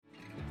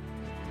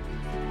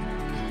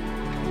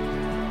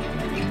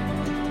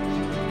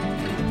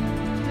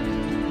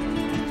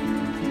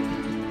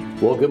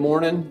Well, good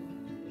morning.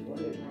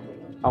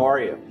 How are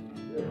you?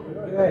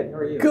 Good. How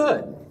are you?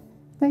 Good.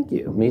 Thank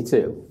you. Me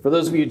too. For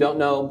those of you who don't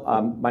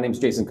know, my name is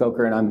Jason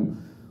Coker, and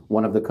I'm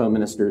one of the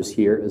co-ministers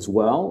here as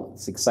well.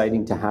 It's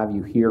exciting to have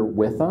you here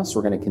with us.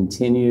 We're going to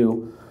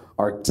continue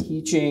our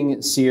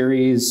teaching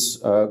series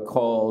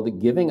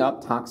called Giving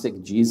Up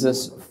Toxic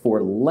Jesus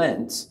for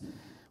Lent.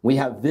 We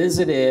have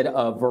visited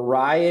a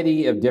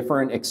variety of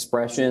different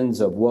expressions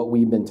of what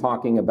we've been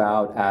talking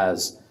about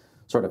as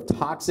sort of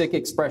toxic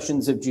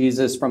expressions of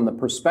Jesus from the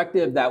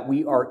perspective that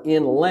we are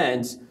in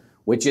Lent,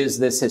 which is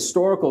this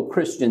historical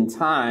Christian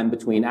time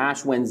between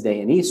Ash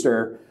Wednesday and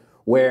Easter,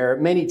 where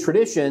many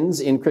traditions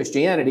in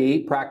Christianity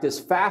practice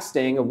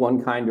fasting of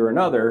one kind or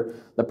another.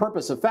 The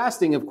purpose of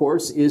fasting, of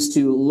course, is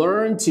to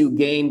learn to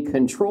gain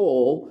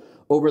control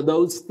over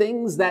those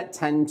things that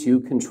tend to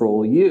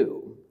control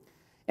you.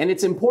 And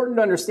it's important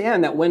to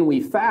understand that when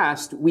we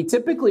fast, we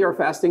typically are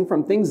fasting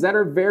from things that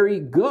are very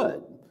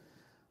good.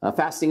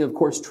 Fasting, of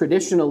course,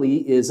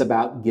 traditionally is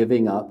about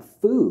giving up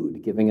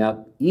food, giving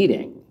up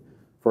eating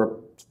for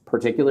a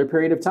particular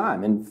period of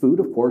time. And food,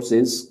 of course,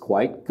 is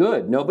quite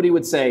good. Nobody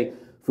would say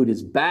food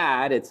is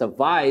bad. It's a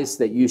vice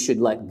that you should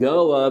let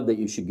go of, that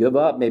you should give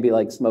up, maybe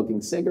like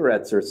smoking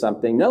cigarettes or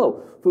something.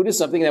 No, food is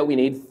something that we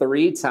need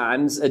 3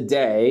 times a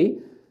day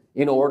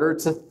in order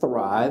to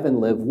thrive and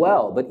live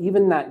well. But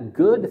even that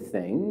good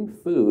thing,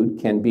 food,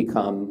 can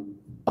become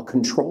a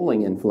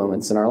controlling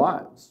influence in our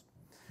lives.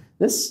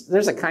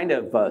 There's a kind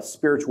of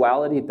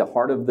spirituality at the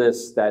heart of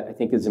this that I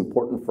think is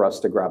important for us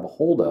to grab a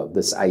hold of,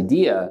 this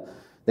idea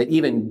that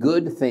even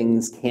good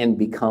things can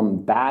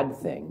become bad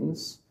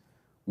things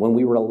when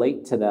we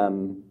relate to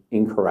them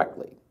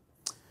incorrectly.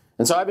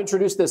 And so I've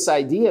introduced this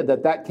idea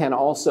that that can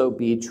also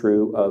be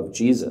true of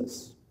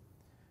Jesus,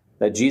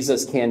 that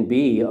Jesus can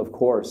be, of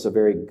course, a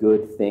very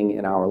good thing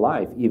in our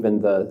life,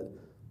 even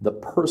the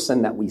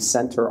person that we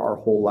center our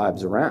whole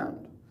lives around.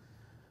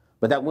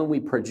 But that when we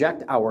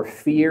project our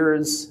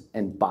fears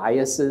and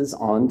biases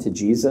onto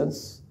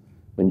Jesus,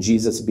 when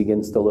Jesus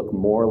begins to look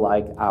more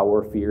like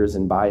our fears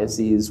and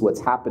biases, what's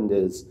happened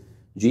is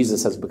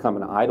Jesus has become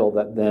an idol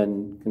that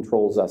then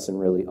controls us in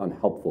really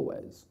unhelpful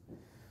ways.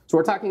 So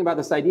we're talking about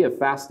this idea of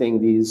fasting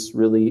these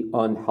really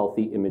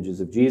unhealthy images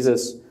of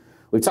Jesus.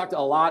 We've talked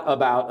a lot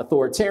about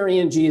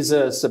authoritarian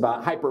Jesus,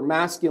 about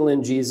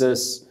hyper-masculine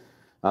Jesus.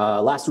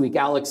 Last week,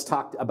 Alex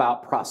talked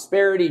about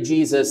prosperity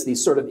Jesus,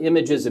 these sort of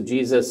images of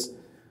Jesus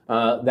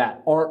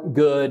that aren't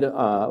good.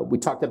 We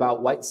talked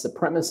about white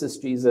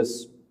supremacist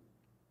Jesus.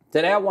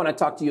 Today I want to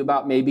talk to you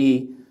about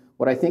maybe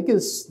what I think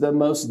is the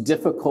most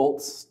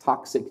difficult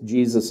toxic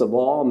Jesus of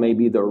all,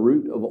 maybe the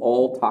root of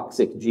all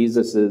toxic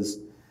Jesuses,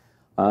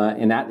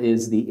 and that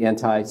is the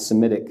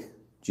anti-Semitic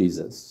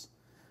Jesus.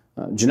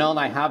 Janelle and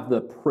I have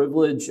the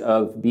privilege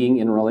of being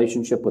in a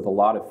relationship with a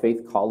lot of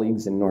faith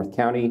colleagues in North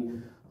County,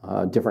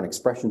 different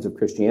expressions of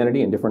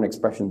Christianity and different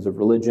expressions of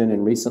religion.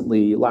 And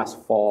recently,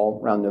 last fall,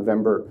 around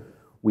November,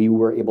 we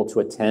were able to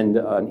attend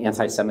an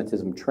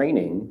anti-Semitism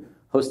training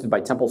hosted by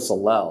Temple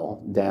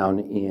Solel down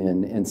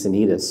in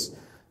Encinitas.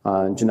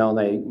 Janelle and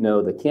I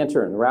know the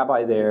cantor and the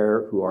rabbi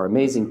there, who are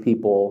amazing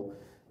people,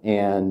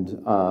 and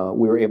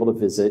we were able to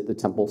visit the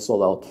Temple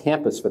Solel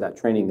campus for that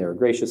training. They were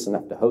gracious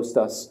enough to host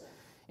us.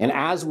 And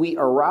as we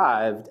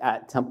arrived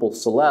at Temple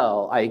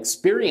Solel, I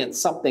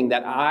experienced something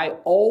that I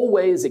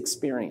always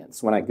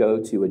experience when I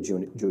go to a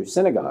Jewish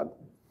synagogue.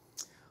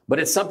 But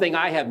it's something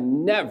I have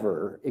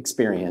never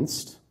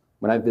experienced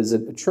when I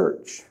visit a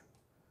church.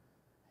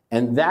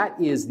 And that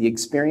is the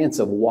experience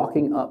of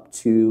walking up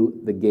to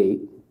the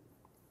gate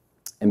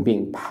and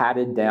being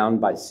patted down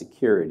by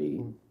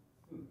security,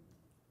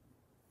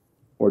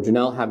 or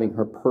Janelle having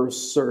her purse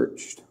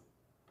searched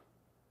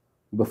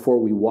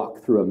before we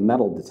walk through a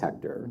metal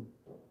detector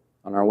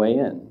on our way in.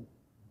 And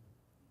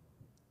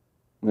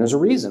there's a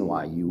reason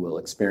why you will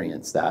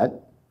experience that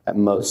at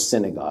most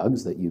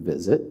synagogues that you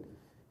visit.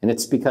 And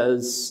it's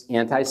because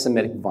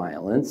anti-Semitic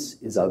violence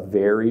is a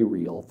very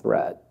real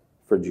threat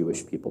for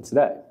Jewish people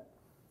today.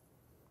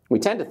 We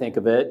tend to think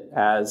of it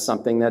as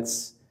something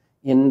that's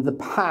in the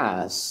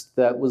past,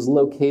 that was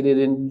located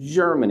in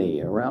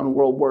Germany around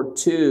World War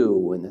II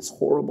when this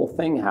horrible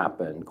thing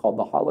happened called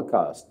the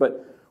Holocaust.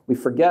 But we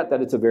forget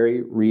that it's a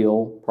very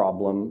real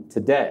problem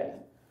today.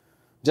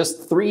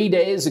 Just 3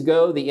 days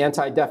ago, the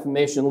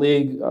Anti-Defamation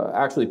League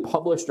actually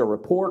published a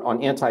report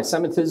on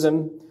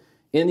anti-Semitism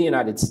in the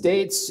United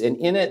States, and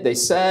in it they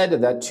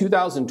said that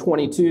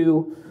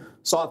 2022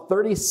 saw a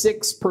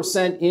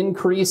 36%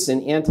 increase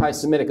in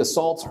anti-Semitic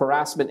assaults,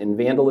 harassment, and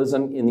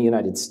vandalism in the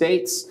United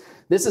States.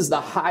 This is the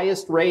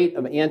highest rate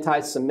of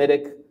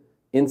anti-Semitic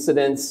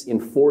incidents in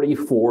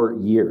 44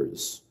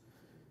 years.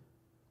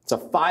 It's a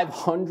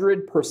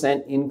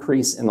 500%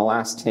 increase in the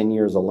last 10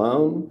 years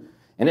alone,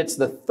 and it's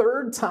the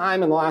 3rd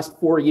time in the last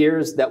 4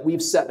 years that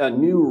we've set a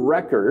new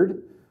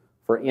record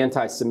for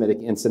anti-Semitic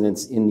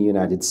incidents in the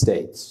United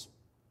States.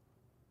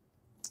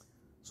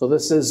 So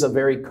this is a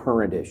very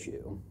current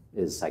issue,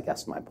 is I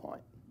guess my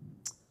point.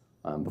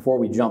 Before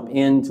we jump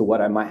into what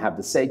I might have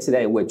to say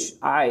today, which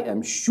I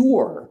am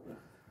sure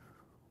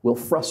will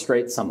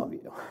frustrate some of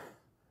you.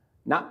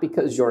 not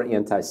because you're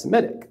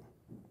anti-Semitic,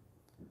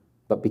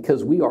 but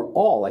because we are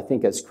all, I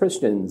think, as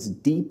Christians,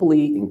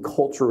 deeply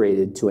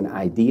enculturated to an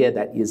idea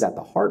that is at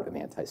the heart of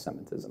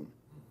anti-Semitism.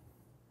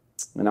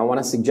 And I want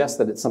to suggest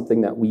that it's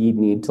something that we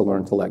need to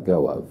learn to let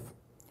go of.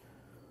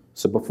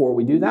 So before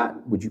we do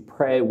that, would you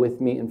pray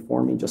with me and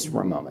for me just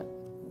for a moment?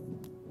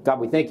 God,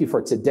 we thank you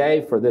for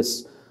today, for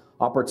this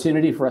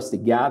opportunity for us to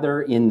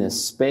gather in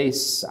this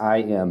space. I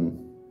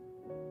am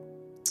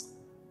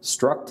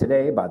struck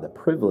today by the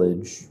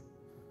privilege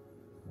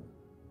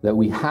that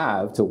we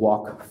have to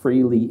walk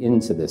freely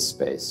into this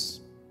space,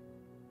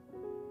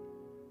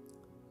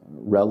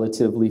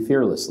 relatively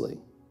fearlessly.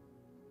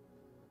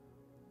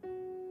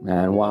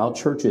 And while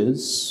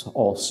churches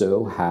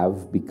also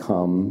have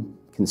become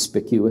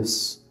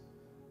conspicuous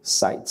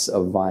sites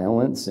of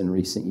violence in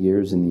recent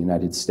years in the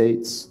United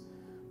States,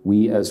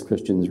 we as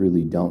Christians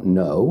really don't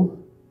know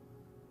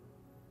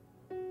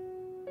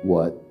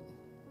what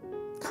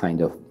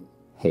kind of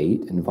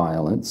hate and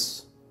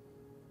violence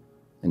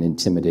and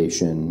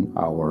intimidation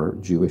our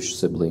Jewish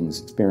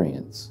siblings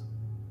experience.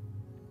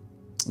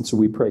 And so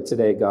we pray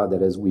today, God,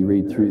 that as we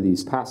read through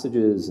these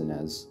passages and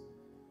as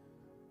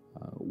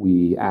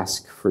we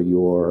ask for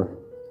your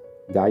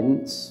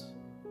guidance,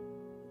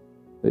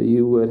 that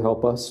you would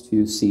help us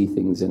to see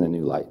things in a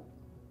new light.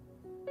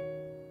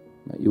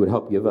 That you would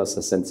help give us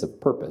a sense of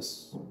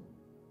purpose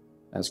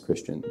as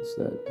Christians,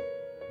 that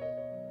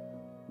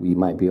we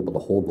might be able to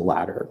hold the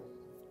ladder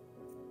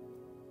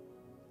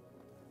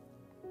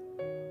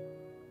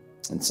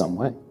in some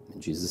way.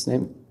 In Jesus'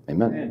 name,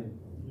 amen. Amen.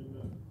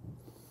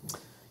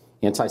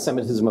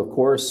 Anti-Semitism, of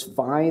course,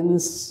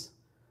 finds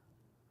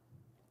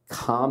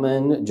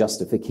common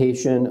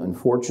justification,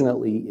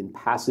 unfortunately, in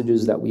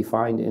passages that we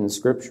find in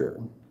Scripture.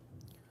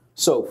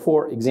 So,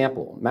 for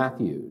example,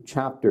 Matthew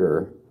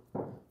chapter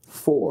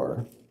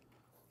 4,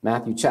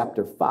 Matthew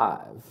chapter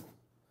 5,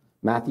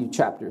 Matthew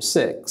chapter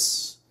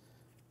 6.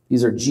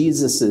 These are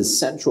Jesus'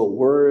 central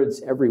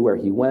words everywhere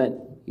he went.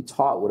 He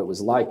taught what it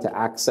was like to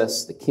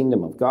access the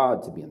kingdom of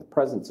God, to be in the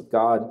presence of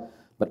God.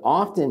 But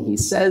often he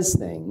says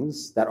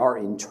things that are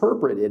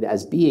interpreted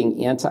as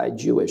being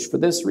anti-Jewish. For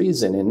this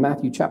reason, in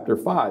Matthew chapter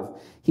 5,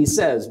 he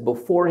says,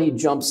 before he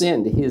jumps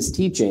into his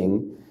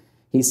teaching,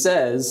 he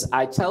says,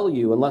 I tell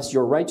you, unless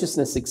your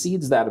righteousness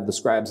exceeds that of the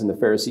scribes and the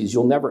Pharisees,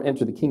 you'll never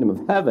enter the kingdom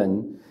of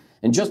heaven.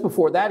 And just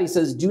before that, he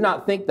says, do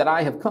not think that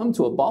I have come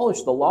to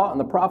abolish the law and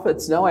the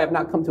prophets. No, I have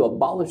not come to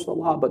abolish the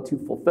law, but to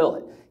fulfill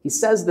it. He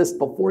says this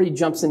before he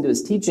jumps into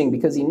his teaching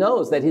because he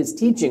knows that his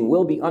teaching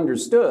will be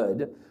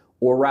understood,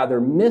 or rather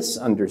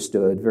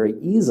misunderstood very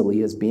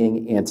easily as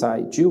being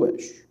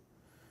anti-Jewish.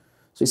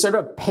 So he sort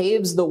of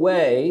paves the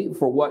way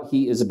for what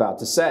he is about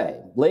to say.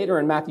 Later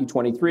in Matthew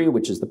 23,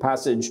 which is the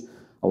passage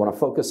I want to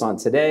focus on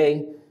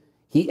today,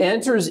 he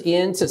enters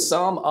into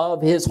some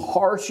of his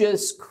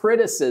harshest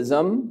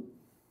criticism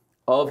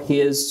of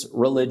his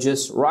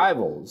religious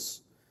rivals.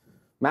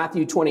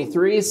 Matthew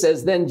 23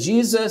 says, then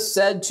Jesus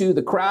said to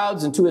the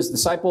crowds and to his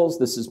disciples,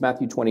 this is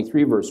Matthew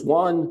 23, verse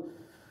 1,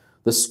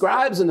 the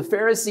scribes and the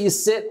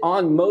Pharisees sit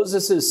on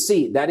Moses'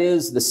 seat, that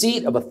is, the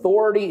seat of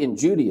authority in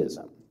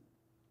Judaism.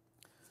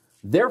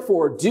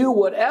 Therefore, do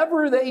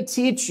whatever they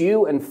teach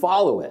you and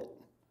follow it.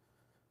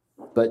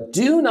 But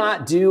do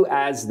not do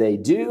as they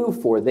do,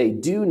 for they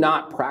do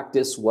not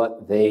practice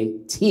what they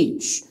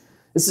teach.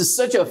 This is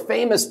such a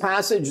famous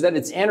passage that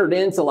it's entered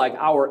into like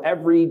our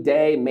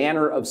everyday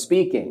manner of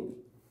speaking,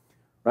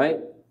 right?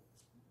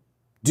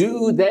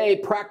 Do they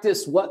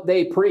practice what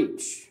they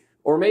preach?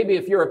 Or maybe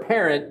if you're a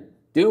parent,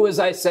 do as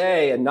I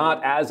say and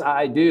not as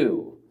I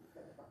do.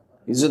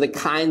 These are the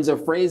kinds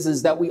of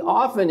phrases that we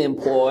often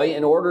employ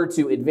in order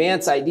to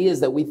advance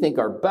ideas that we think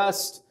are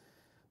best,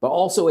 but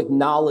also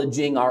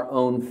acknowledging our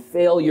own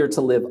failure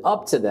to live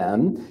up to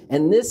them.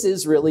 And this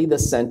is really the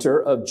center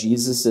of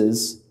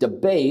Jesus's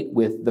debate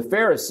with the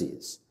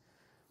Pharisees.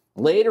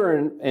 Later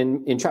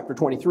in chapter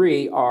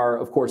 23 are,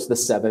 of course, the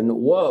 7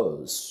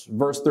 woes.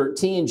 Verse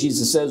 13,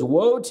 Jesus says,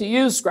 woe to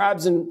you,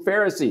 scribes and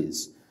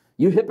Pharisees,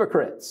 you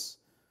hypocrites!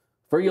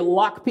 For you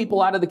lock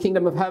people out of the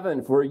kingdom of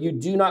heaven, for you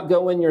do not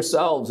go in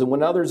yourselves, and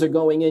when others are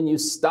going in, you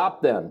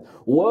stop them.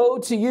 Woe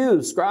to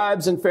you,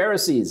 scribes and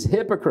Pharisees,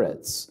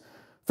 hypocrites!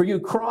 For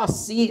you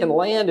cross sea and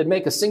land and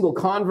make a single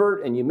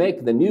convert, and you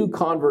make the new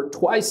convert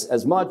twice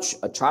as much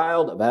a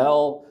child of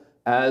hell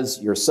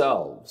as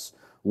yourselves.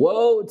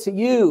 Woe to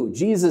you,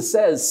 Jesus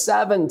says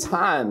 7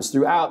 times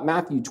throughout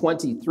Matthew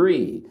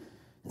 23.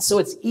 And so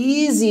it's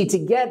easy to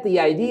get the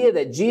idea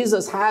that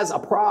Jesus has a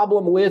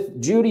problem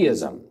with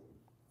Judaism.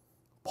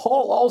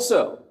 Paul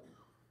also,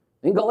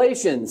 in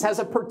Galatians, has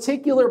a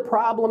particular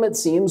problem, it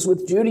seems,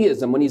 with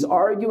Judaism when he's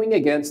arguing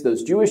against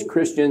those Jewish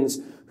Christians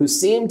who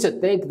seem to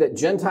think that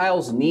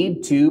Gentiles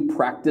need to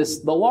practice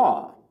the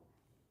law.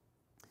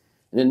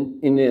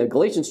 And in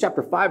Galatians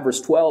chapter 5,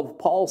 verse 12,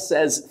 Paul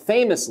says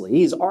famously,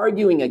 he's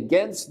arguing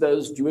against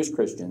those Jewish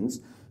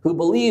Christians who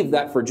believe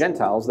that for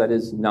Gentiles, that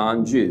is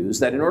non-Jews,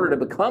 that in order to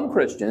become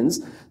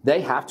Christians,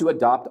 they have to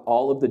adopt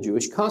all of the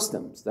Jewish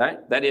customs.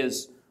 That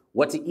is,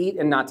 what to eat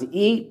and not to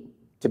eat,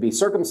 to be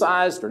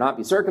circumcised or not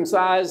be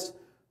circumcised,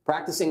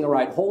 practicing the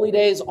right holy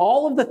days,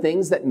 all of the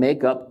things that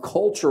make up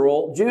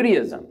cultural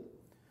Judaism.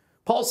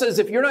 Paul says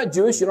if you're not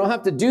Jewish, you don't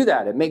have to do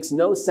that. It makes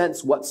no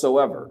sense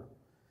whatsoever.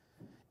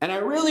 And I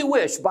really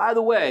wish, by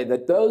the way,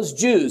 that those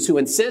Jews who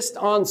insist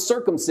on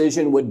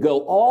circumcision would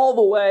go all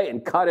the way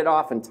and cut it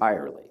off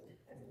entirely.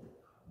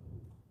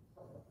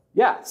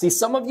 Yeah, see,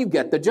 some of you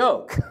get the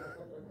joke.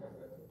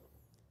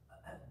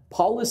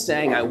 Paul is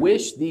saying, I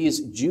wish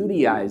these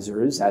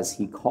Judaizers, as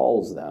he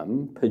calls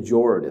them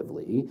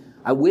pejoratively,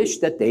 I wish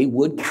that they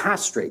would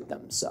castrate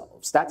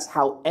themselves. That's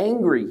how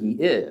angry he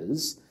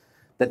is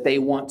that they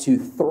want to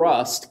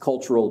thrust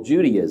cultural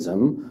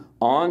Judaism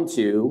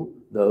onto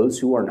those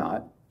who are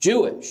not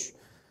Jewish.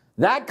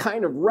 That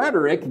kind of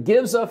rhetoric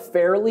gives a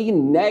fairly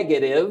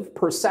negative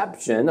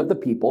perception of the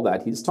people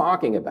that he's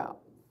talking about.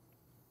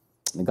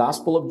 In the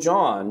Gospel of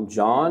John,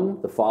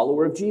 John, the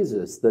follower of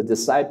Jesus, the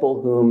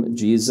disciple whom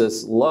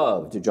Jesus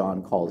loved,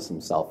 John calls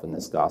himself in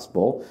this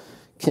gospel,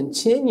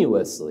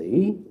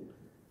 continuously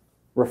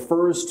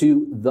refers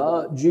to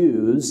the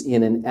Jews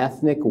in an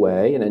ethnic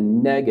way, in a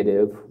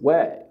negative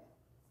way.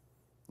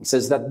 He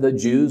says that the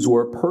Jews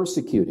were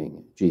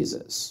persecuting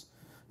Jesus.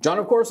 John,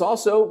 of course,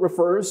 also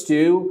refers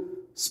to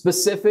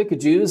specific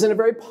Jews in a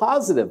very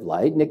positive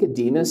light.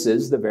 Nicodemus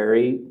is the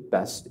very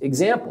best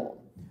example.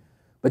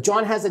 But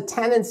John has a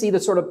tendency to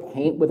sort of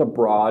paint with a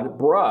broad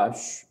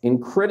brush in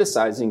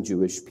criticizing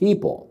Jewish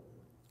people.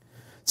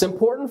 It's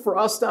important for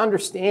us to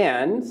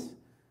understand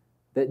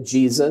that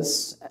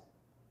Jesus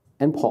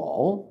and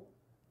Paul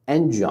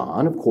and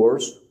John, of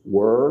course,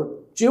 were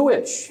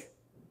Jewish.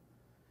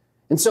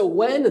 And so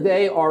when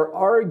they are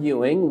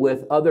arguing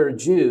with other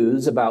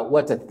Jews about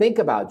what to think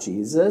about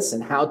Jesus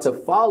and how to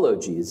follow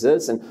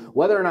Jesus and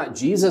whether or not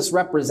Jesus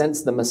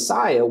represents the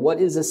Messiah,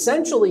 what is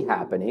essentially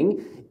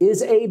happening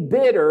is a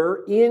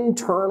bitter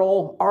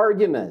internal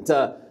argument,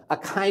 a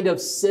kind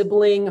of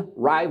sibling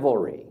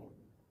rivalry.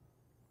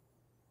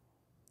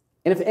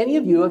 And if any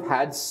of you have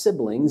had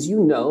siblings,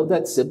 you know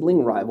that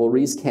sibling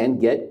rivalries can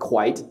get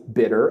quite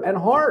bitter and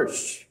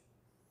harsh.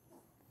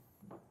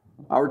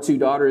 Our two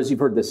daughters, you've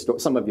heard this story,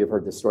 some of you have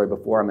heard this story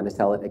before. I'm going to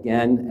tell it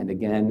again and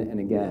again and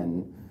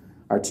again.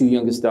 Our two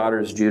youngest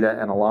daughters, Judah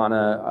and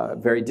Alana,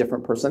 very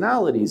different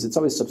personalities. It's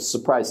always a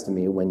surprise to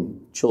me when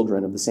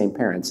children of the same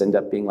parents end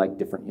up being like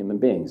different human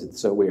beings.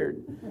 It's so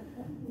weird.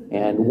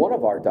 And one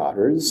of our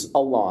daughters,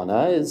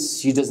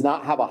 Alana, she does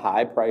not have a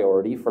high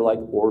priority for like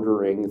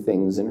ordering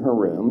things in her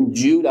room.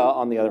 Judah,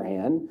 on the other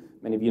hand,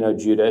 many of you know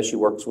Judah. She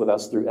works with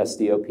us through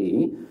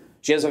SDOP.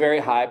 She has a very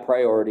high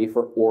priority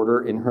for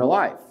order in her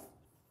life.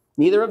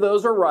 Neither of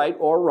those are right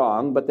or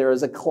wrong, but there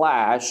is a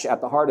clash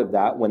at the heart of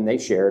that when they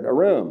shared a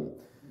room.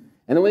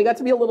 And then when we got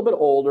to be a little bit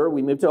older,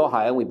 we moved to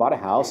Ohio and we bought a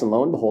house, and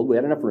lo and behold, we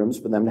had enough rooms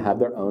for them to have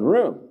their own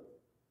room.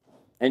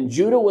 And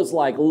Judah was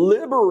like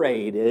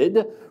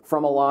liberated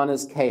from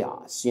Alana's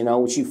chaos. You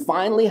know, she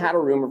finally had a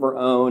room of her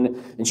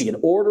own and she could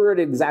order it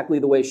exactly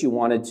the way she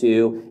wanted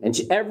to. And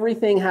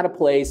everything had a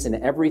place and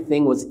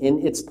everything was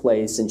in its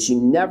place. And she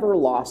never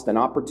lost an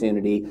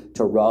opportunity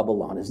to rub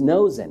Alana's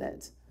nose in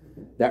it.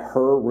 That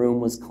her room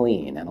was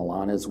clean and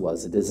Alana's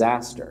was a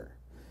disaster.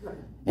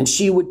 And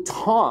she would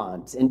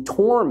taunt and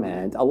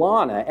torment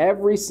Alana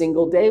every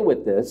single day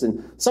with this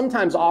and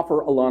sometimes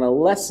offer Alana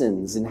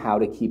lessons in how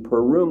to keep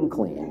her room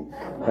clean,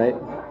 right?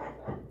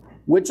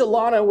 Which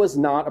Alana was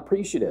not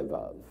appreciative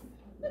of.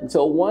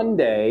 Until one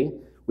day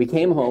we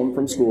came home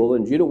from school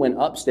and Judah went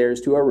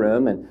upstairs to her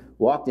room and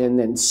walked in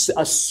and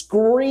a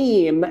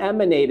scream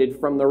emanated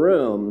from the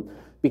room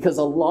because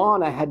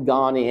Alana had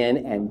gone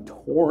in and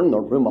torn the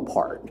room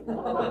apart.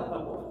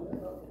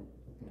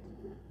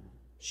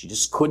 She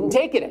just couldn't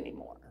take it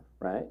anymore,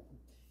 right?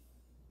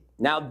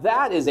 Now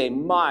that is a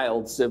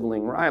mild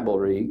sibling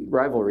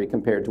rivalry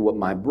compared to what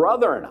my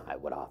brother and I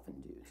would often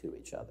do to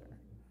each other.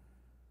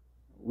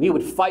 We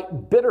would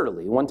fight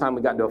bitterly. One time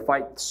we got into a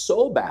fight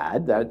so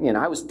bad that,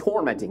 I was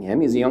tormenting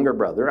him. He's a younger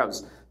brother. I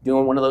was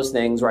doing one of those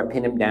things where I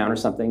pin him down or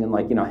something and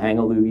hang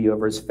a loogie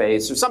over his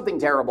face or something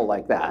terrible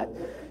like that.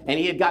 And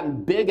he had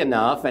gotten big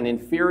enough and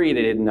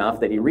infuriated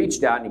enough that he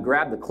reached out and he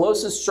grabbed the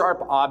closest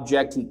sharp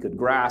object he could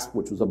grasp,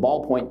 which was a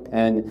ballpoint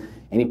pen,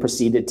 and he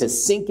proceeded to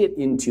sink it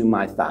into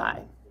my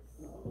thigh.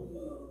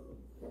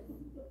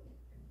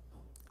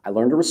 I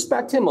learned to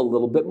respect him a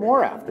little bit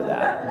more after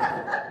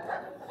that.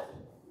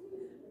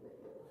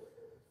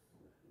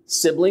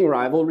 Sibling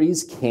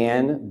rivalries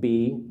can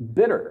be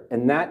bitter,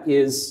 and that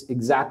is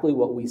exactly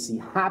what we see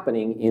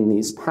happening in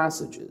these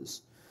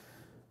passages.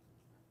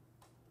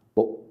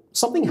 But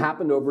something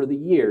happened over the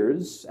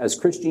years as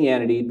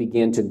Christianity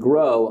began to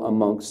grow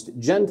amongst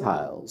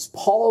Gentiles.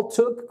 Paul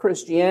took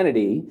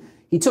Christianity,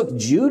 he took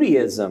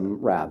Judaism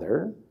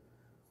rather,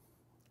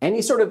 and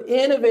he sort of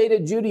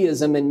innovated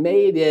Judaism and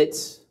made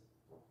it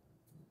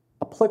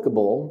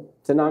applicable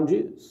to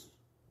non-Jews.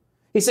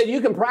 He said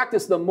you can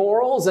practice the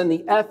morals and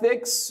the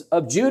ethics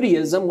of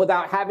Judaism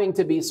without having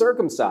to be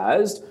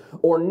circumcised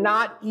or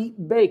not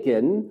eat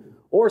bacon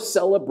or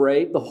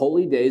celebrate the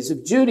holy days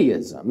of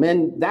Judaism.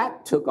 And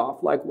that took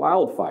off like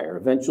wildfire.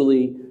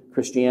 Eventually,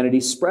 Christianity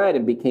spread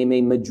and became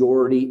a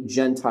majority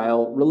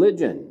Gentile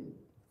religion.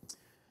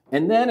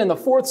 And then in the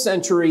 4th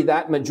century,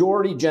 that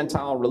majority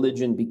Gentile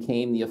religion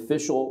became the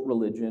official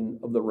religion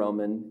of the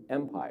Roman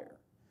Empire.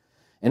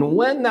 And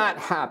when that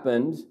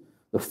happened,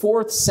 the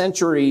 4th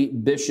century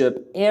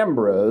Bishop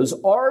Ambrose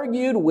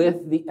argued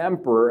with the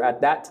emperor at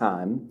that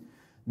time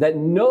that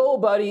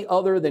nobody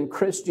other than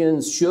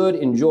Christians should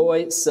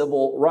enjoy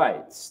civil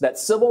rights, that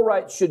civil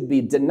rights should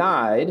be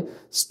denied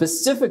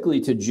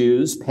specifically to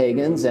Jews,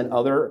 pagans, and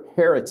other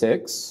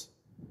heretics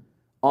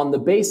on the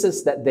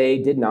basis that they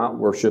did not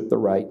worship the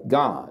right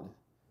God.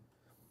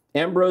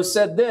 Ambrose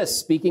said this,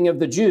 speaking of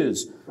the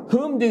Jews,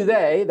 whom do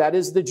they, that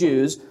is the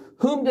Jews,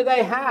 whom do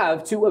they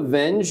have to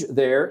avenge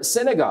their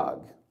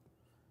synagogue?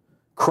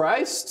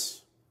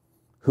 Christ,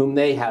 whom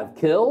they have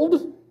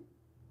killed,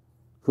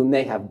 whom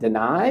they have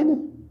denied?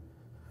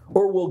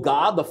 Or will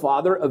God the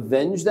Father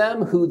avenge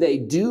them who they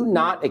do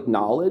not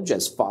acknowledge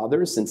as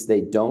Father since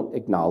they don't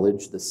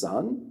acknowledge the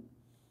Son?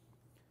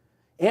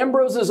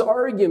 Ambrose's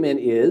argument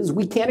is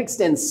we can't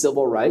extend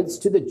civil rights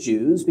to the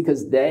Jews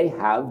because they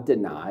have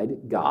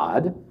denied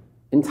God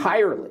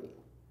entirely.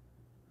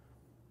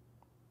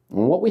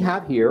 And what we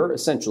have here,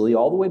 essentially,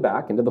 all the way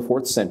back into the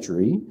 4th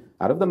century,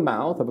 out of the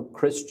mouth of a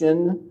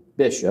Christian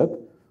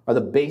bishop, are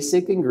the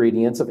basic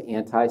ingredients of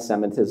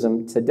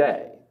anti-Semitism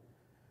today.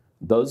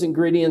 Those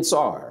ingredients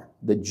are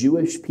the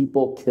Jewish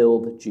people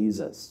killed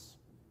Jesus.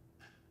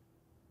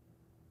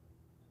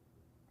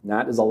 And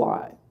that is a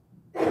lie.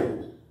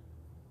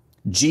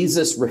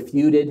 Jesus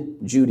refuted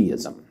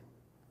Judaism.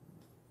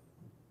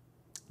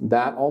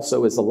 That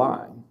also is a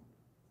lie.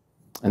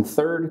 And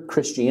third,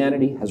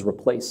 Christianity has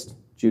replaced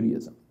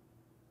Judaism.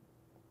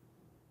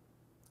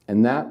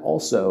 And that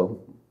also,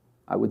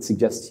 I would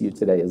suggest to you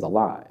today, is a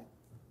lie.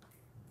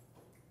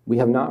 We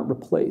have not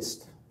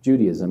replaced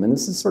Judaism. And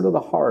this is sort of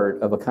the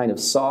heart of a kind of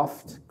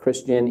soft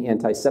Christian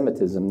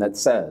anti-Semitism that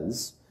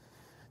says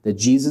that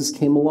Jesus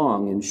came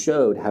along and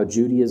showed how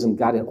Judaism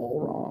got it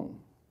all wrong.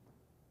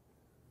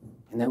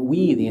 And that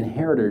we, the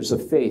inheritors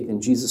of faith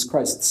in Jesus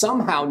Christ,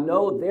 somehow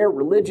know their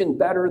religion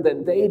better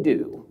than they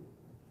do.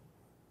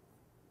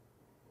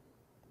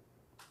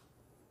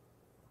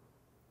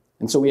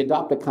 And so we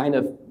adopt a kind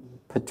of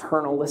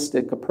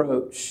paternalistic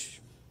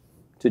approach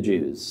to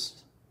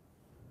Jews.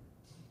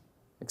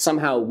 Like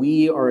somehow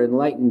we are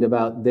enlightened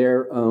about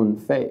their own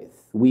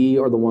faith. We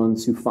are the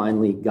ones who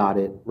finally got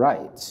it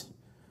right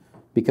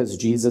because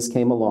Jesus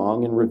came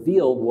along and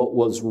revealed what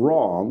was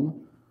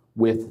wrong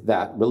with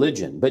that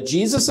religion. But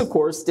Jesus, of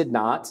course, did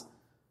not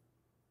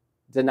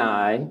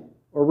deny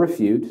or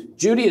refute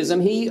Judaism.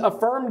 He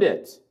affirmed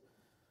it.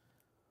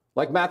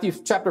 Like Matthew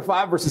chapter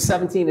 5, verses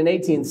 17 and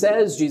 18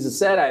 says, Jesus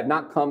said, I have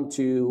not come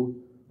to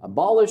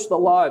abolish the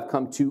law, I've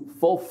come to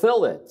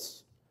fulfill it.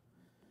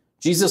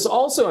 Jesus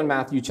also in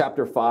Matthew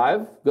chapter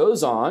 5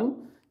 goes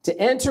on to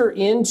enter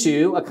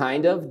into a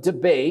kind of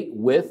debate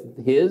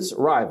with his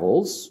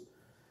rivals,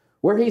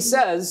 where he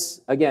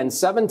says, again,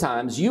 7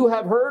 times, you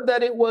have heard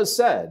that it was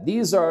said.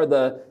 These are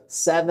the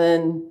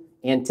 7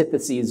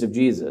 antitheses of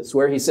Jesus,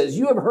 where he says,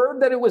 you have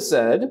heard that it was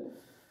said,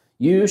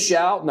 you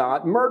shall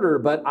not murder.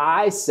 But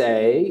I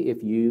say,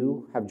 if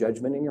you have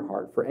judgment in your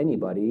heart for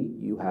anybody,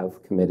 you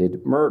have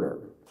committed murder.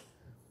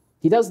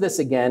 He does this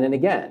again and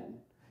again.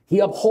 He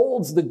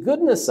upholds the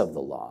goodness of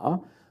the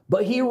law,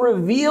 but he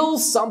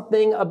reveals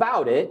something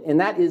about it, and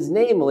that is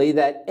namely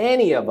that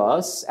any of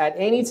us at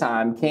any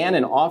time can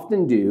and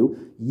often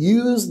do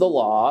use the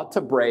law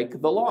to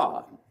break the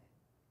law.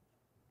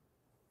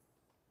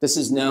 This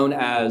is known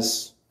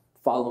as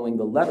following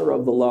the letter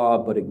of the law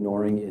but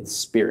ignoring its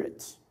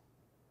spirit.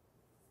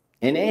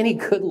 And any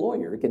good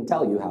lawyer can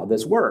tell you how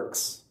this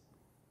works.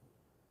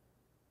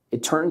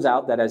 It turns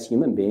out that as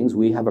human beings,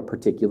 we have a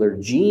particular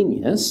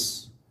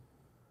genius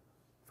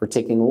for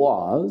taking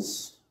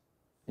laws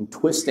and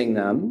twisting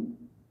them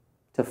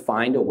to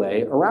find a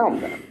way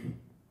around them,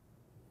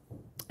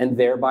 and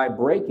thereby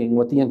breaking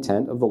what the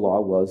intent of the law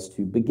was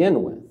to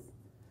begin with.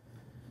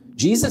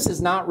 Jesus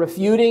is not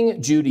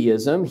refuting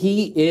Judaism.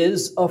 He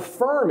is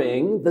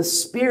affirming the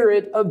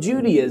spirit of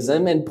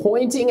Judaism and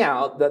pointing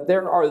out that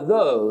there are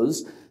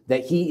those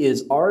that he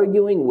is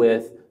arguing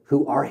with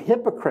who are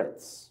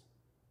hypocrites.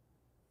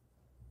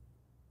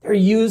 They're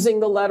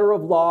using the letter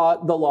of the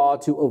law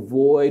to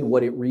avoid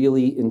what it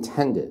really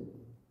intended.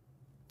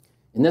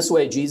 In this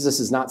way, Jesus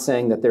is not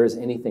saying that there is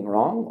anything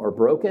wrong or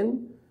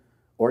broken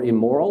or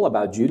immoral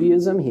about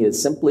Judaism. He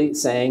is simply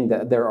saying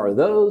that there are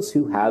those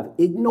who have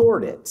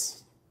ignored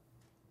it.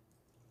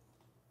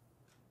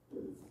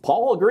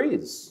 Paul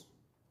agrees.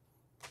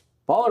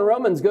 Paul in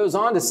Romans goes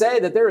on to say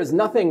that there is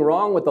nothing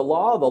wrong with the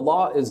law. The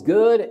law is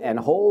good and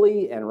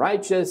holy and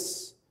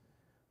righteous,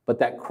 but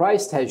that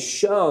Christ has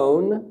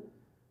shown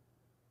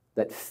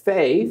that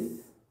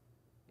faith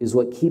is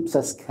what keeps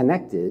us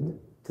connected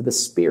to the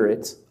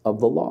spirit of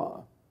the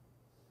law.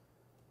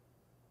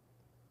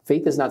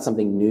 Faith is not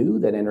something new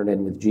that entered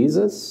in with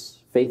Jesus.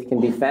 Faith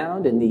can be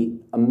found in the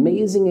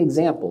amazing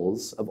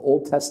examples of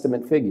Old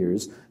Testament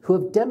figures who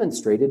have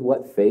demonstrated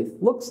what faith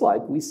looks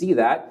like. We see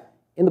that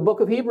in the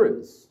book of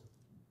Hebrews.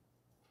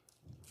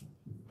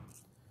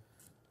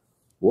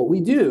 what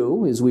we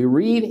do is we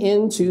read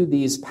into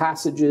these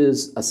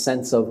passages a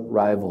sense of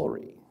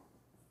rivalry.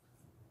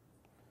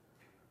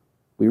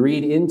 We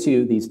read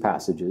into these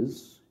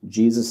passages,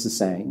 Jesus'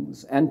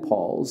 sayings and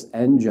Paul's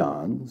and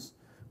John's,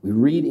 we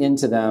read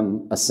into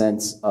them a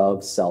sense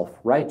of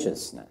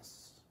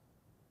self-righteousness.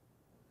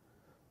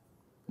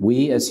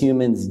 We as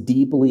humans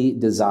deeply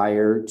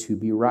desire to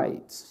be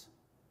right,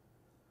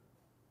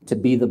 to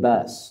be the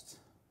best,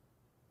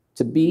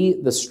 to be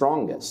the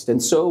strongest.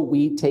 And so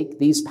we take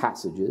these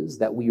passages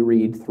that we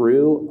read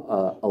through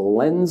a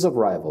lens of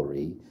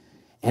rivalry,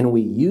 and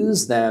we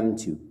use them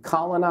to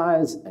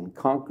colonize and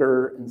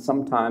conquer and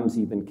sometimes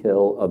even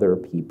kill other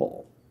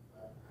people.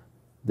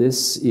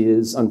 This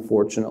is,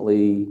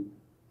 unfortunately,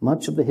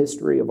 much of the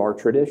history of our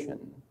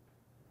tradition.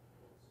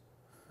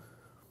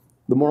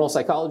 The moral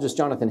psychologist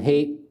Jonathan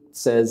Haidt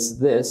says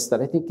this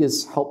that I think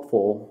is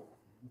helpful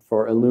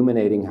for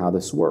illuminating how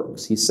this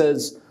works. He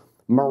says,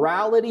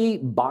 morality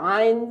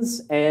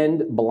binds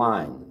and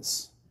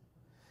blinds.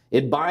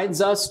 It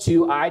binds us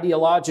to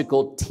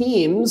ideological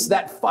teams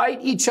that fight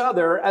each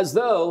other as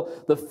though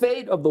the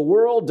fate of the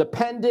world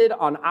depended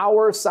on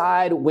our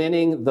side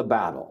winning the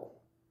battle.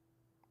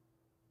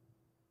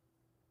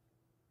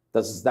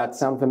 Does that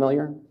sound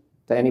familiar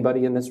to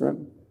anybody in this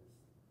room?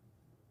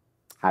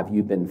 Have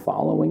you been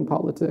following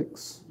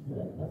politics?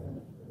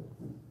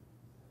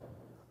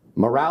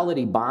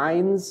 Morality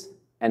binds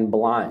and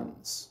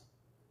blinds.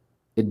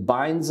 It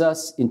binds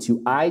us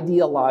into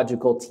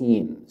ideological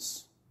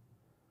teams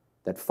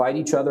that fight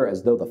each other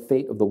as though the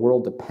fate of the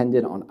world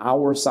depended on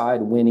our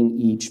side winning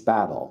each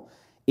battle.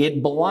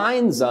 It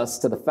blinds us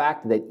to the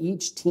fact that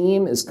each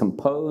team is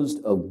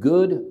composed of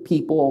good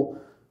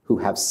people who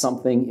have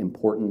something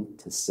important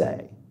to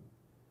say.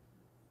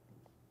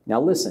 Now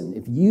listen,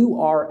 if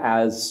you are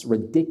as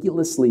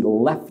ridiculously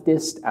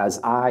leftist as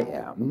I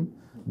am,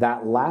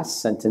 that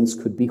last sentence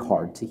could be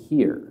hard to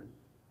hear.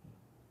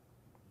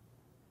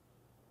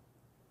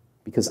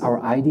 Because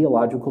our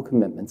ideological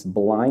commitments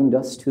blind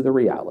us to the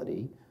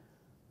reality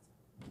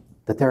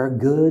that there are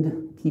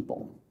good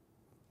people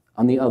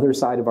on the other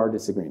side of our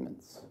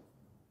disagreements.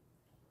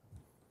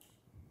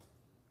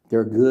 There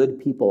are good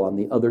people on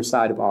the other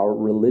side of our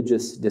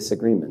religious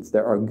disagreements.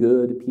 There are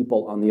good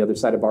people on the other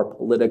side of our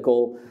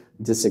political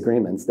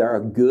disagreements. There are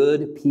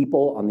good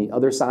people on the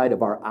other side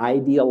of our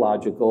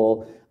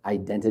ideological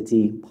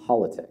identity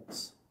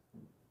politics.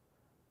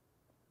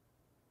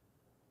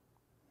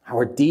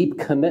 Our deep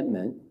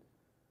commitment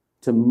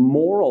to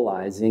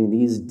moralizing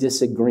these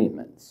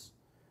disagreements,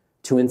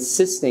 to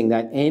insisting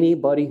that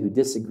anybody who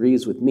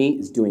disagrees with me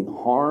is doing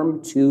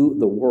harm to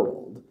the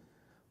world,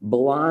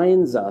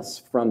 blinds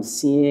us from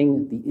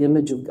seeing the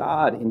image of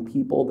God in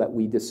people that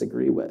we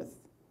disagree with.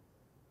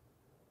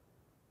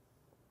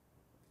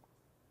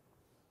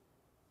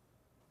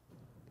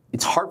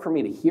 It's hard for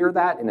me to hear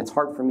that, and it's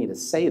hard for me to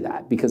say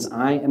that, because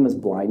I am as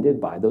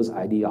blinded by those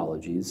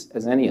ideologies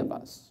as any of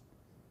us.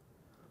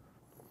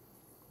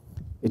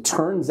 It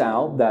turns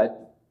out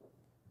that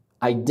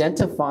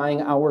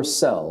identifying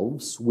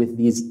ourselves with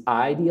these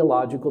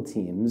ideological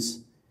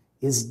teams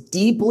is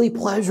deeply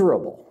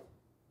pleasurable.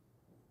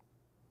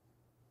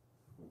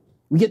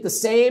 We get the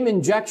same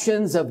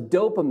injections of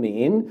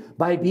dopamine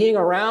by being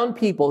around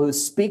people who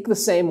speak the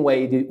same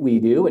way we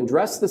do, and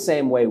dress the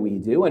same way we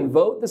do, and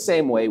vote the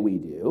same way we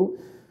do,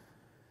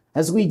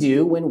 as we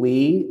do when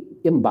we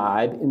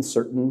imbibe in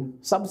certain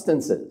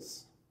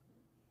substances.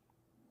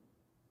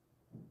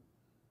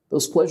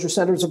 Those pleasure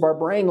centers of our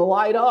brain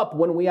light up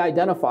when we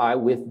identify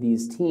with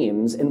these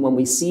teams and when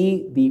we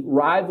see the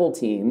rival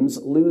teams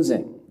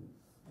losing.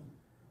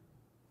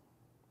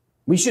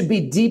 We should be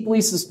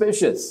deeply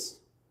suspicious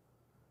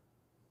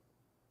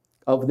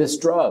of this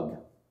drug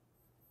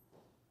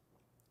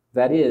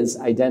that is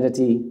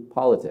identity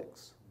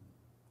politics.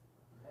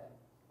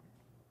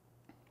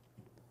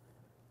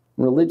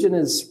 Religion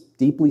is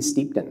deeply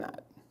steeped in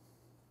that.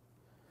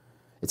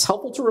 It's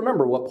helpful to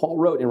remember what Paul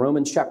wrote in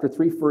Romans chapter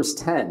 3, verse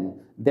 10.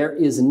 There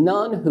is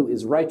none who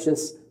is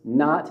righteous,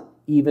 not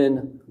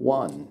even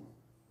one.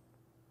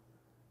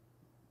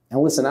 Now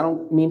listen, I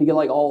don't mean to get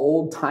like all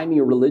old-timey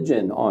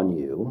religion on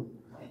you.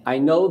 I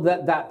know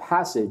that that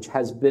passage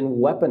has been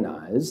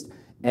weaponized,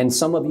 and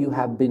some of you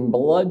have been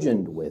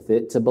bludgeoned with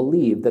it to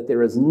believe that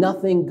there is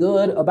nothing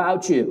good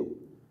about you,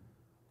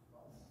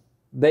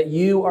 that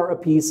you are a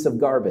piece of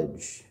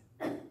garbage,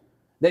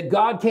 that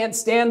God can't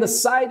stand the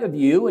sight of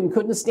you and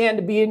couldn't stand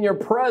to be in your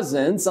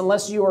presence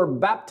unless you are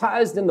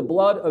baptized in the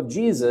blood of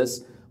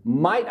Jesus.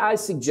 Might I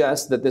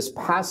suggest that this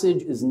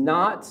passage is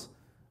not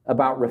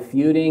about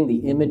refuting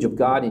the image of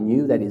God in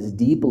you that is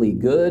deeply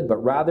good,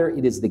 but rather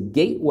it is the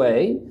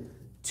gateway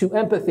to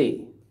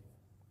empathy.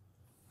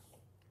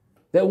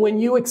 That when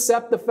you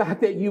accept the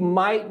fact that you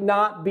might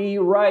not be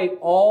right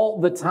all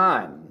the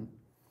time,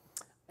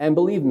 and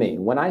believe me,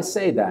 when I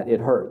say that, it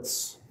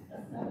hurts.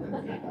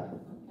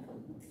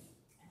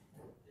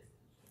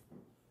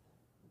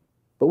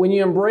 But when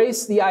you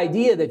embrace the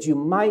idea that you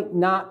might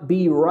not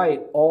be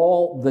right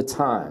all the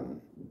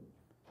time,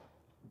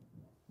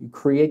 you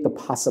create the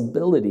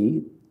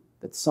possibility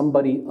that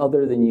somebody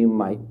other than you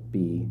might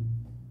be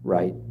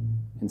right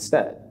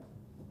instead.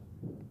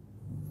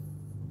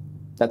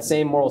 That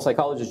same moral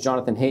psychologist,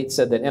 Jonathan Haidt,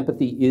 said that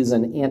empathy is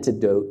an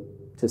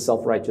antidote to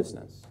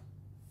self-righteousness.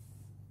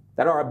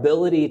 That our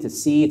ability to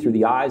see through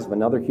the eyes of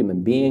another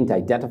human being, to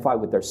identify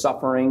with their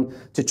suffering,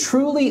 to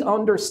truly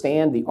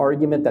understand the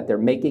argument that they're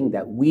making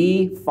that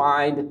we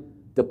find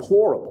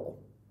deplorable,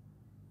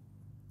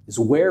 is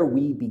where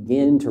we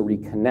begin to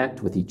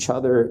reconnect with each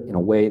other in a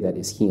way that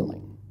is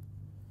healing.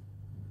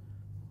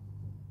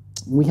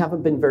 We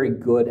haven't been very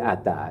good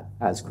at that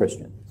as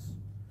Christians.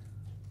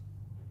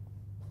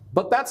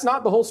 But that's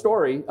not the whole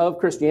story of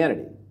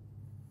Christianity,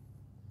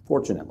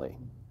 fortunately.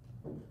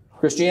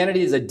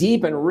 Christianity is a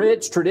deep and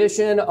rich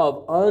tradition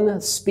of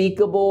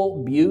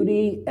unspeakable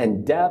beauty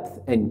and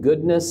depth and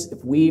goodness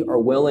if we are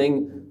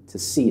willing to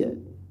see it.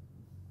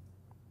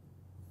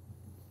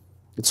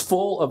 It's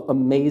full of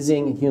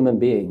amazing human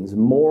beings,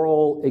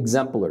 moral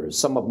exemplars.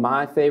 Some of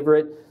my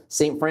favorite,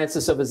 St.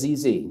 Francis of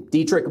Assisi,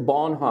 Dietrich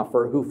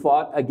Bonhoeffer, who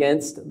fought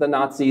against the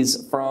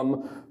Nazis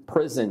from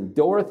prison,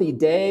 Dorothy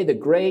Day, the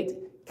great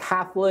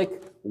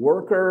Catholic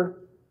worker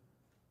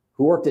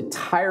who worked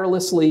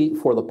tirelessly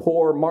for the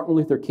poor, Martin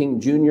Luther King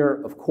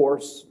Jr., of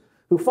course,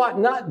 who fought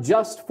not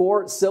just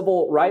for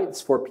civil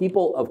rights for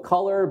people of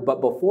color,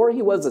 but before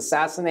he was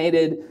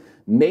assassinated,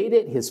 made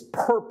it his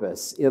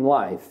purpose in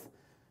life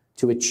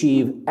to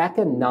achieve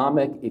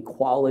economic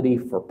equality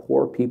for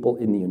poor people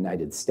in the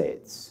United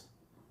States.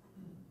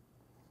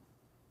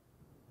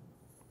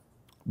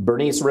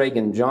 Bernice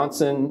Reagan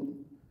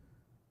Johnson,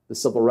 the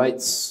civil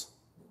rights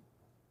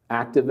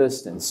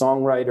activist and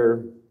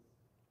songwriter,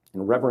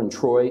 and Reverend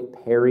Troy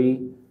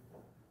Perry,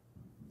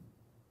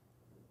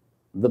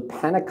 the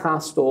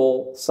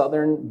Pentecostal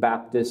Southern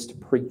Baptist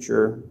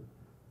preacher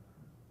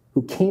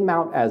who came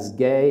out as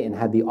gay and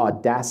had the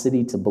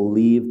audacity to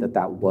believe that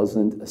that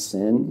wasn't a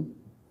sin.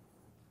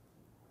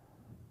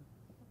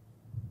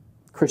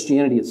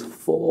 Christianity is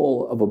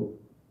full of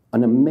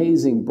an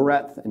amazing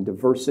breadth and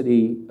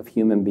diversity of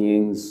human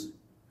beings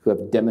who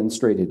have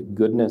demonstrated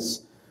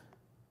goodness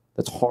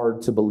that's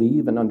hard to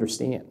believe and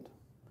understand.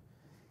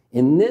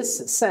 In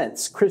this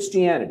sense,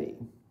 Christianity,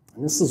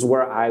 and this is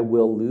where I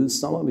will lose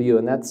some of you,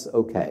 and that's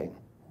okay.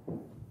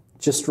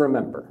 Just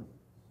remember,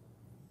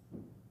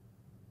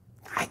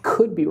 I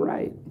could be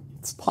right.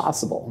 It's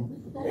possible.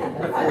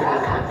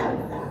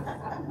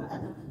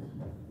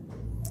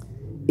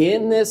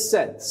 In this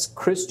sense,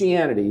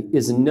 Christianity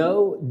is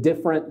no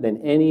different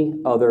than any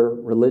other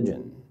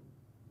religion.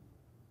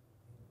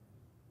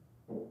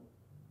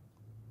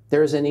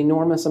 There is an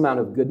enormous amount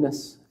of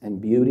goodness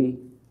and beauty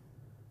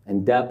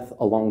and depth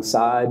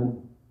alongside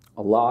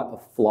a lot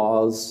of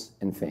flaws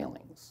and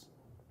failings.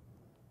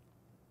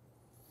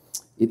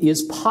 It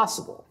is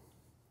possible.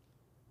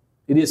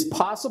 It is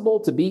possible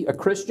to be a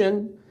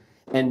Christian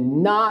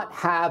and not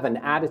have an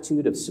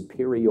attitude of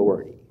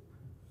superiority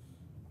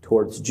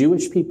towards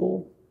Jewish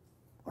people,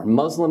 or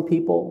Muslim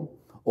people,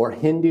 or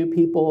Hindu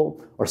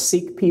people, or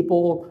Sikh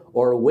people,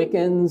 or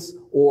Wiccans,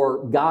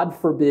 or, God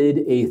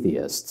forbid,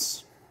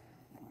 atheists.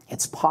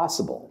 It's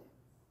possible.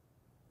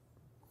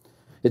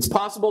 It's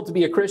possible to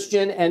be a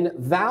Christian and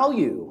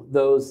value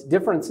those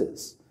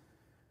differences.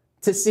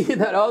 To see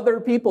that other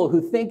people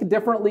who think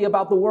differently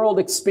about the world,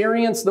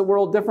 experience the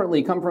world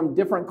differently, come from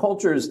different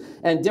cultures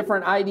and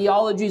different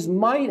ideologies,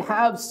 might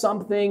have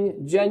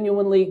something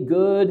genuinely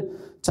good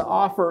to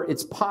offer.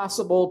 It's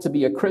possible to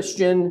be a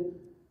Christian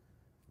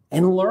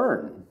and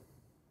learn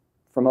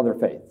from other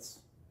faiths.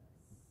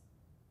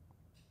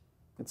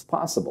 It's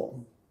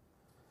possible.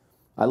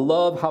 I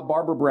love how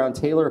Barbara Brown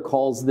Taylor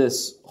calls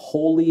this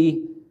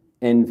holy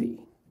envy.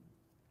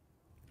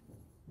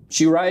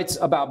 She writes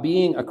about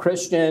being a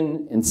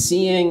Christian and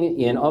seeing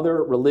in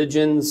other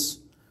religions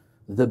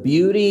the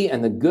beauty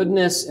and the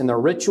goodness and the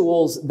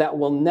rituals that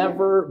will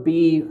never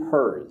be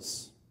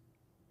hers.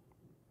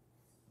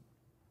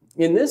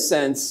 In this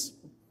sense,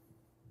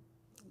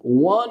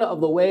 one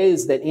of the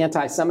ways that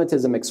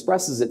anti-Semitism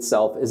expresses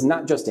itself is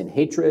not just in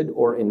hatred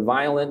or in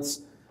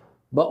violence,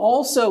 but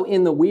also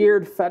in the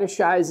weird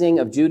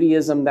fetishizing of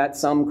Judaism that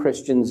some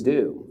Christians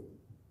do.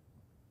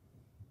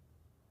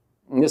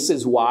 And this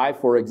is why,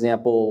 for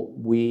example,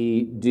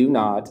 we do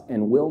not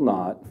and will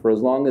not, for as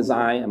long as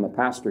I am a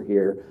pastor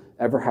here,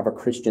 ever have a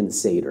Christian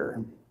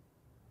Seder.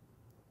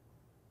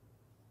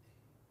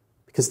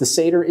 Because the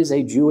Seder is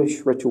a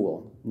Jewish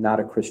ritual, not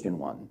a Christian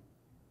one.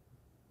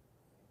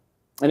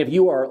 And if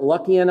you are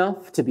lucky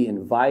enough to be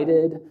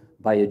invited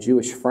by a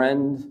Jewish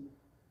friend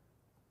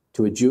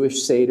to a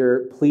Jewish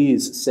Seder,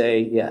 please say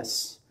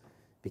yes.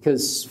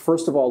 Because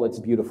first of all, it's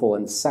beautiful,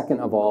 and second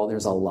of all,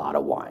 there's a lot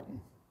of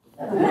wine.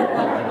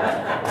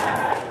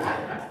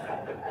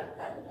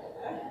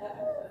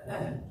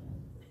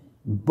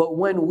 But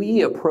when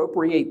we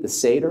appropriate the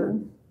Seder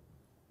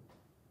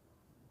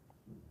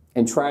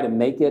and try to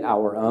make it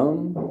our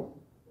own,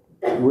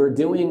 we're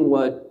doing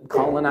what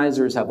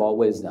colonizers have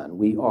always done.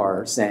 We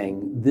are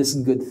saying, this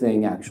good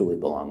thing actually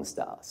belongs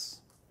to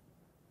us.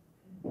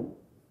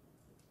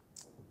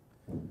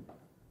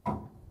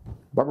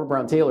 Barbara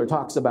Brown Taylor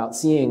talks about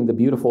seeing the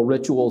beautiful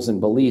rituals and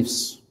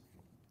beliefs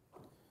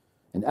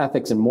and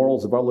ethics and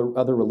morals of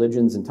other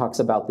religions, and talks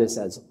about this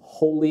as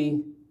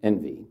holy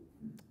envy.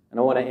 And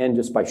I want to end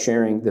just by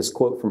sharing this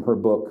quote from her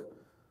book,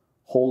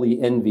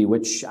 Holy Envy,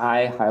 which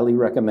I highly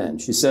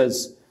recommend. She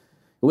says,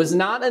 "It was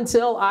not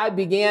until I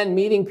began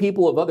meeting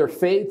people of other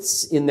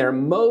faiths in their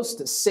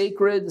most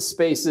sacred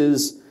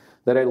spaces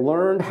that I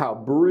learned how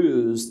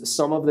bruised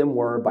some of them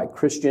were by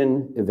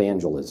Christian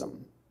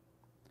evangelism.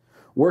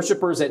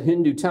 Worshippers at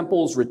Hindu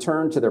temples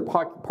returned to their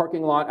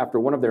parking lot after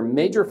one of their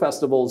major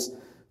festivals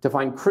to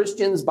find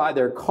Christians by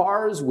their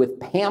cars with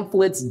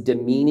pamphlets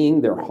demeaning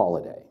their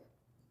holiday.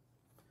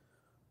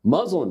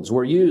 Muslims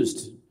were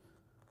used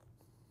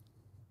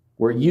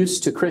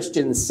to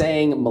Christians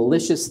saying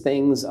malicious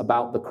things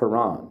about the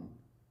Quran.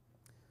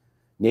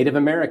 Native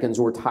Americans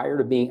were tired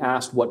of being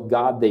asked what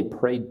God they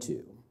prayed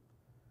to.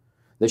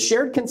 The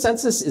shared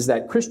consensus is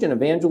that Christian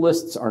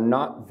evangelists are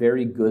not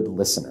very good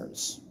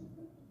listeners.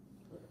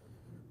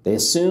 They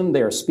assume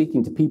they are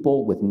speaking to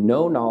people with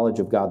no knowledge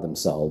of God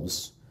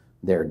themselves.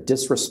 They're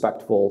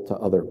disrespectful to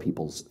other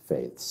people's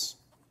faiths."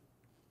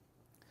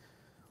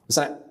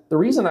 Listen, the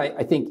reason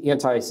I think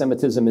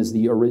anti-Semitism is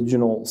the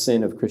original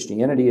sin of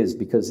Christianity is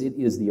because it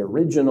is the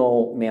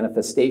original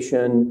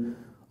manifestation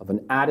of an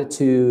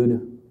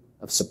attitude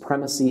of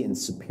supremacy and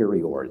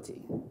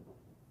superiority.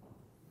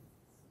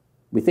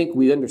 We think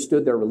we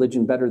understood their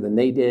religion better than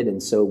they did,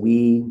 and so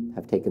we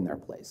have taken their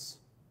place.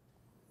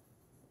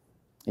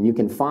 And you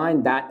can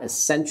find that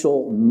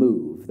essential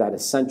move, that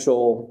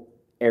essential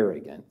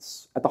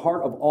arrogance, at the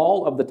heart of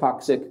all of the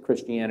toxic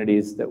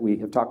Christianities that we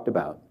have talked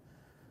about.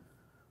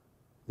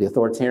 The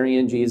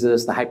authoritarian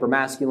Jesus, the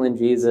hypermasculine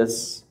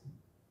Jesus,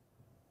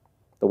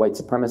 the white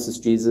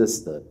supremacist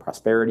Jesus, the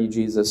prosperity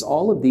Jesus,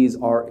 all of these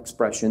are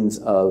expressions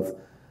of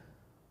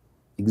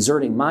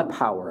exerting my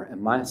power and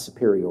my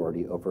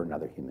superiority over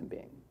another human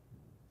being.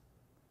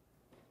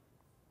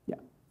 Yeah,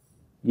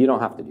 you don't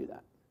have to do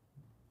that.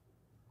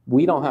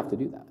 We don't have to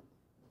do that.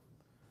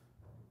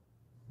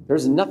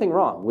 There's nothing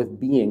wrong with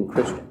being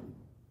Christian.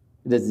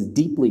 It is a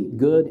deeply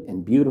good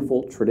and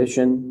beautiful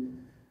tradition.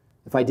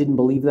 If I didn't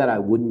believe that, I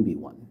wouldn't be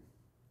one.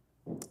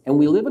 And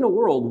we live in a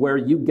world where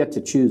you get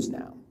to choose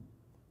now.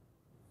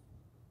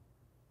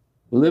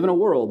 We live in a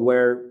world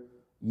where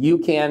you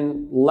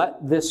can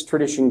let this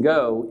tradition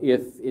go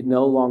if it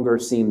no longer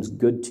seems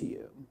good to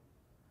you.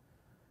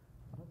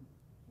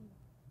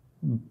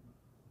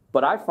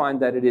 But I find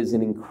that it is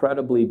an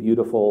incredibly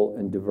beautiful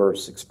and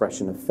diverse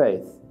expression of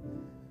faith,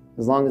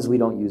 as long as we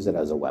don't use it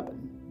as a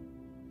weapon.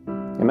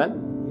 Amen?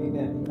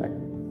 Amen. All right,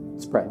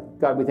 let's pray.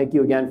 God, we thank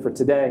you again for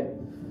today,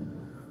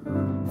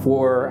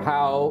 for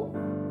how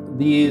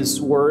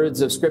these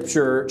words of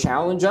Scripture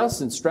challenge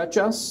us and stretch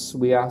us.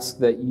 We ask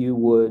that you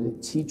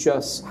would teach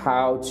us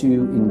how to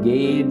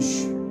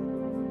engage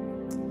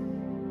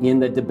in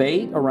the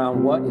debate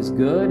around what is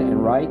good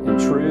and right and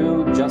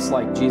true, just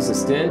like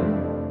Jesus did.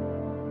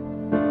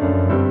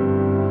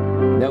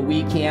 That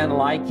we can,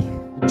 like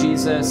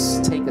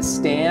Jesus, take a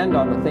stand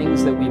on the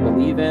things that we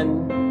believe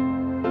in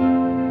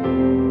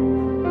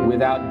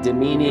without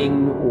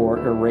demeaning or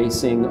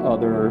erasing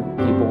other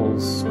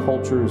people's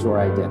cultures or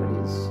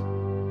identities.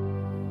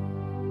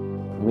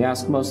 We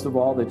ask most of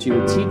all that you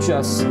would teach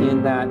us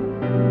in that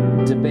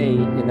debate,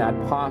 in that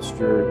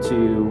posture,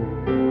 to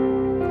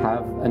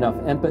have enough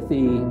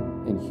empathy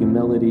and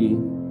humility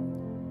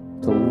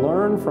to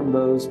learn from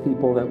those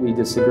people that we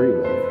disagree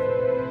with,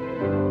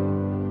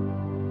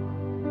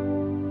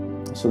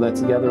 so that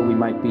together we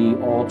might be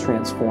all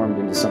transformed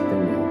into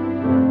something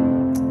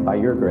new. By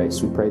your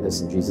grace, we pray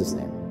this in Jesus'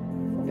 name.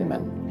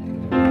 Amen.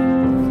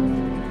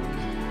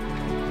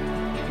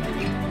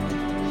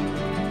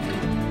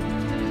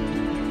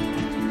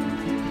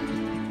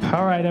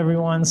 All right,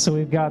 everyone, so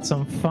we've got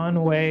some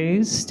fun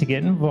ways to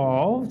get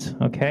involved,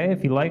 okay?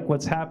 If you like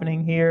what's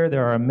happening here,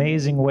 there are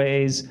amazing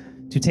ways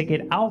to take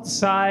it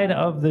outside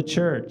of the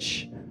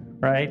church,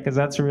 right? Because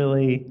that's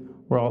really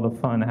where all the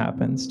fun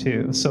happens,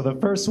 too. So the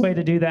first way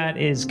to do that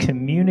is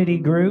community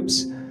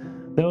groups.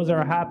 Those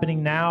are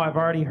happening now. I've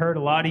already heard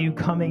a lot of you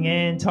coming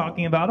in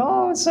talking about,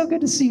 oh, it's so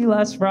good to see you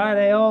last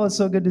Friday. Oh, it's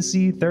so good to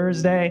see you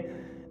Thursday.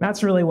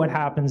 That's really what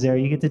happens there.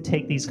 You get to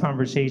take these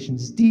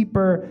conversations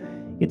deeper.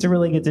 You get to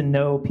really get to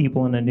know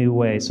people in a new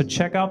way. So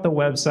check out the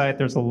website.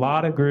 There's a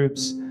lot of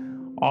groups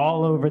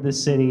all over the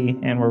city,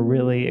 and we're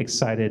really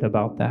excited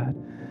about that.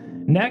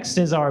 Next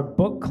is our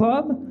book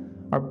club.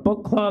 Our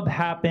book club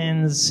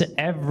happens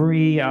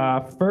every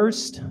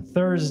first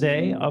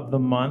Thursday of the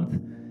month.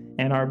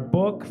 And our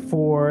book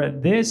for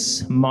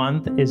this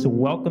month is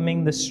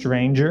Welcoming the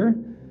Stranger,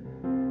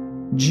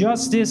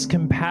 Justice,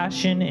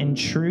 Compassion, and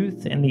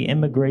Truth in the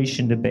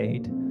Immigration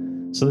Debate.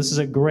 So this is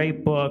a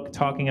great book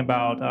talking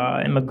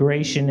about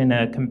immigration in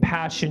a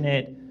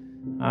compassionate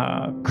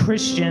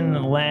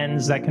Christian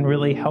lens that can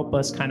really help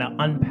us kind of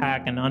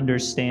unpack and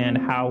understand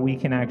how we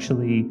can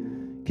actually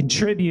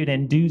contribute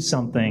and do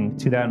something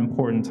to that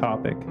important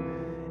topic.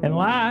 And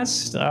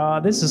last,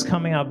 this is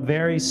coming up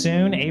very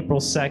soon, April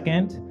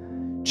 2nd.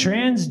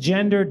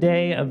 Transgender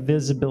Day of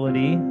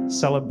Visibility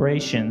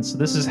celebration. So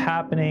this is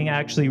happening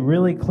actually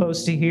really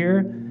close to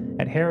here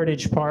at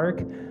Heritage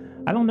Park.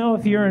 I don't know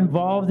if you're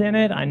involved in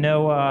it. I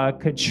know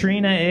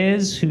Katrina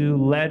is,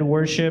 who led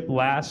worship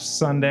last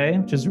Sunday,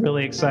 which is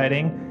really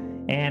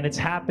exciting. And it's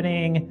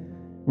happening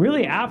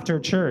really after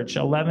church,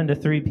 11 to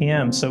 3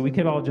 p.m. So we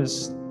could all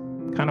just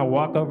kind of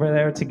walk over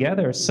there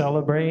together,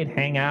 celebrate,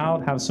 hang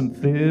out, have some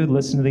food,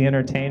 listen to the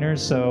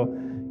entertainers. So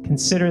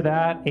consider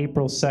that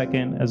April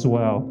 2nd as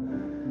well.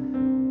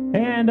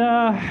 And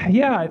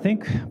yeah, I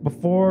think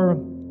before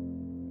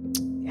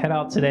we head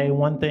out today,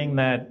 one thing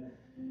that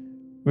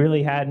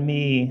really had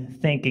me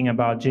thinking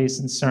about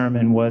Jason's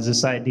sermon was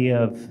this idea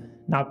of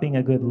not being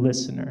a good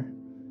listener,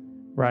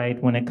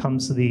 right, when it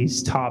comes to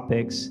these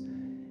topics.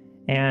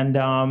 And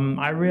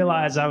I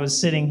realized I was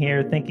sitting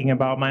here thinking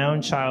about my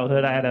own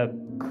childhood. I had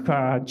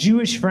a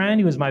Jewish friend.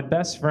 He was my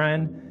best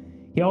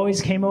friend. He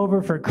always came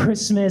over for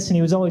Christmas, and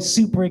he was always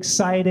super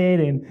excited.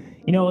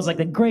 And, you know, it was like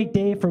a great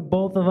day for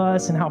both of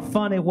us and how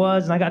fun it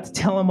was. And I got to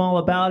tell him all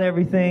about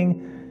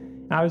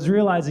everything. I was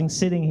realizing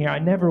sitting here, I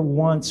never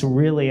once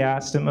really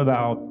asked him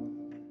about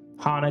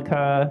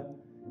Hanukkah,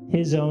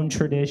 his own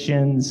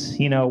traditions,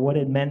 you know, what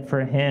it meant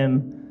for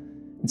him.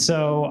 And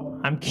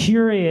so I'm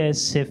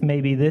curious if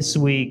maybe this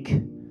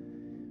week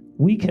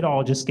we could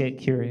all just get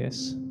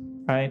curious,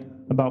 right,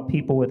 about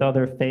people with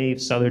other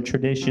faiths, other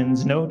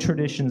traditions, no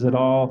traditions at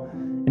all,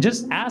 and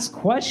just ask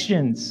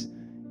questions.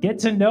 Get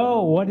to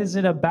know, what is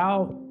it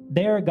about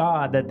their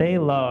God that they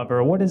love,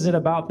 or what is it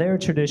about their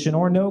tradition,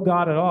 or no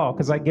God at all,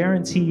 because I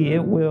guarantee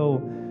it will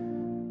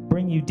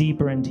bring you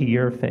deeper into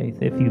your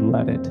faith if you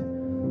let it.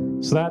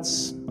 So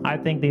that's, I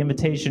think, the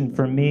invitation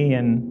for me,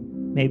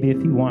 and maybe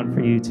if you want, for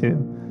you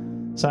too.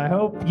 So I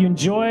hope you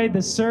enjoyed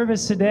the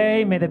service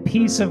today. May the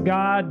peace of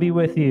God be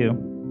with you.